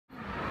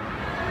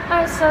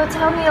Alright, so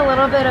tell me a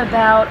little bit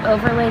about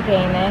Overlay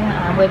Gaming,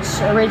 which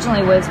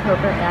originally was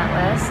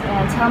PokerAtlas,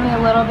 and tell me a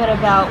little bit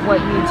about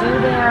what you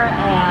do there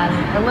and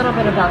a little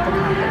bit about the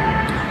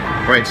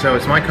company. Right, so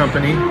it's my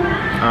company.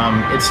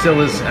 It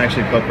still is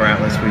actually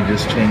PokerAtlas. We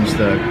just changed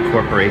the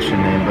corporation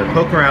name, but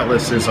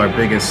PokerAtlas is our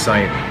biggest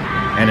site,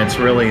 and it's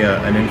really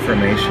an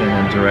information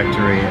and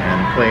directory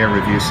and player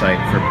review site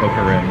for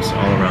poker rooms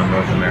all around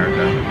North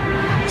America.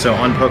 So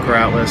on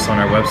PokerAtlas, on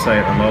our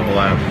website or mobile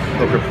app,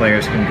 poker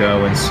players can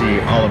go and see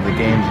all of the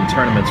games and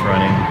tournaments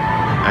running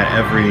at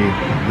every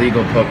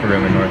legal poker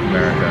room in North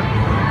America.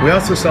 We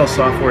also sell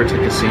software to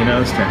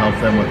casinos to help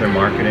them with their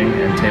marketing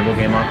and table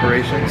game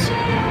operations.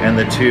 And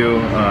the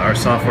two, our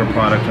software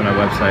product and our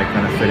website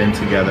kind of fit in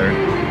together.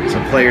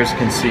 So players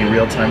can see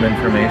real-time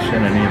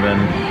information and even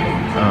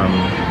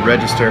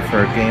register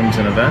for games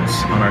and events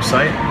on our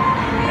site.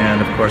 And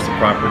of course the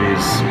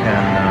properties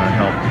can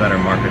help better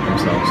market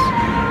themselves.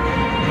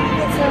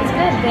 Sounds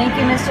good. Thank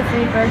you, Mr.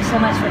 Friedberg, so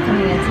much for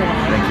coming in today.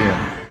 Thank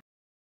you.